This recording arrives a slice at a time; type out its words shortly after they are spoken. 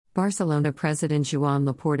Barcelona president Joan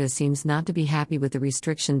Laporta seems not to be happy with the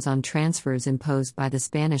restrictions on transfers imposed by the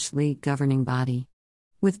Spanish league governing body.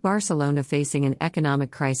 With Barcelona facing an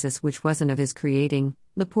economic crisis which wasn't of his creating,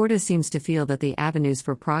 Laporta seems to feel that the avenues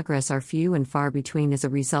for progress are few and far between as a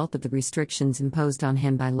result of the restrictions imposed on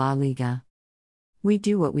him by La Liga. "We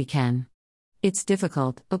do what we can. It's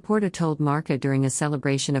difficult," Laporta told Marca during a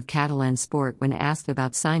celebration of Catalan sport when asked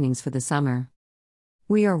about signings for the summer.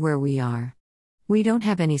 "We are where we are. We don't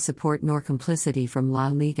have any support nor complicity from La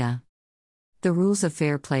Liga. The rules of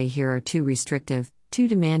fair play here are too restrictive, too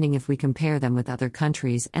demanding if we compare them with other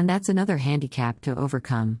countries, and that's another handicap to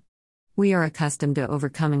overcome. We are accustomed to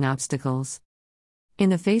overcoming obstacles." In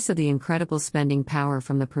the face of the incredible spending power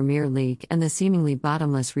from the Premier League and the seemingly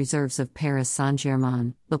bottomless reserves of Paris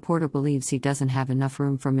Saint-Germain, Laporta believes he doesn't have enough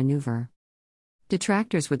room for maneuver.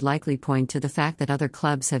 Detractors would likely point to the fact that other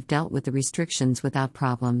clubs have dealt with the restrictions without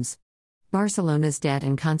problems. Barcelona's debt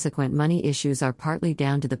and consequent money issues are partly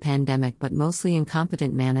down to the pandemic but mostly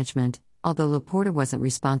incompetent management, although Laporta wasn't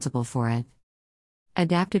responsible for it.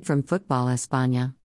 Adapted from Football España.